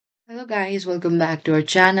Hello guys, welcome back to our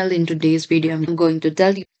channel. In today's video, I'm going to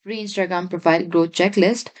tell you free Instagram profile growth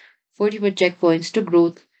checklist, 44 checkpoints to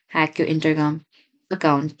growth, hack your Instagram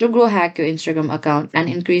account. To grow, hack your Instagram account and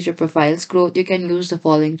increase your profile's growth, you can use the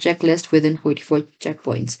following checklist within 44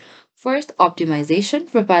 checkpoints. First, optimization.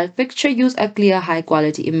 Profile picture. Use a clear, high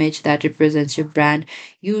quality image that represents your brand.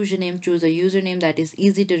 Username. Choose a username that is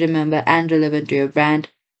easy to remember and relevant to your brand.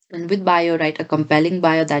 And with bio, write a compelling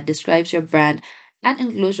bio that describes your brand and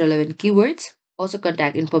includes relevant keywords. Also,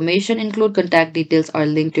 contact information include contact details or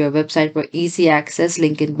link to your website for easy access.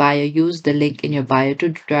 Link in bio. Use the link in your bio to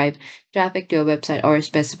drive traffic to your website or a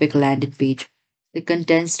specific landing page. The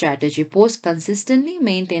content strategy post consistently,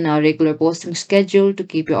 maintain a regular posting schedule to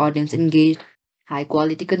keep your audience engaged. High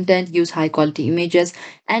quality content, use high quality images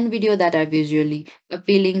and video that are visually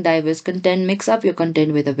appealing. Diverse content, mix up your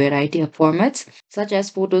content with a variety of formats such as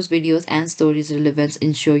photos, videos, and stories. Relevance,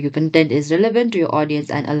 ensure your content is relevant to your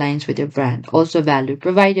audience and aligns with your brand. Also, value,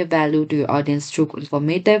 provide your value to your audience through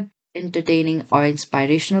informative, entertaining, or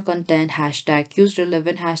inspirational content. Hashtag, use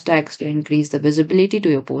relevant hashtags to increase the visibility to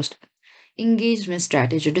your post. Engagement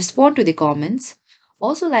strategy, respond to the comments.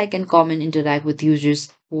 Also, like and comment, interact with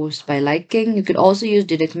users' posts by liking. You could also use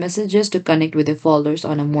direct messages to connect with your followers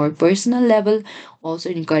on a more personal level. Also,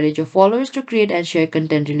 encourage your followers to create and share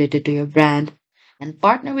content related to your brand. And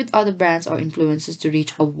partner with other brands or influencers to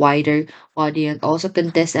reach a wider audience. Also,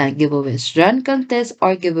 contests and giveaways. Run contests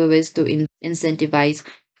or giveaways to incentivize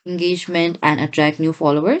engagement and attract new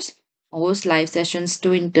followers. Host live sessions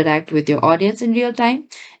to interact with your audience in real time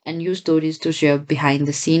and use stories to share behind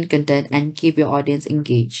the scene content and keep your audience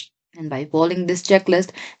engaged. And by following this checklist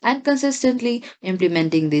and consistently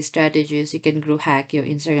implementing these strategies, you can grow hack your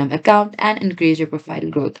Instagram account and increase your profile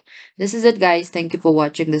growth. This is it, guys. Thank you for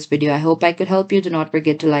watching this video. I hope I could help you. Do not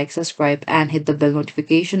forget to like, subscribe, and hit the bell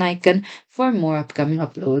notification icon for more upcoming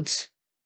uploads.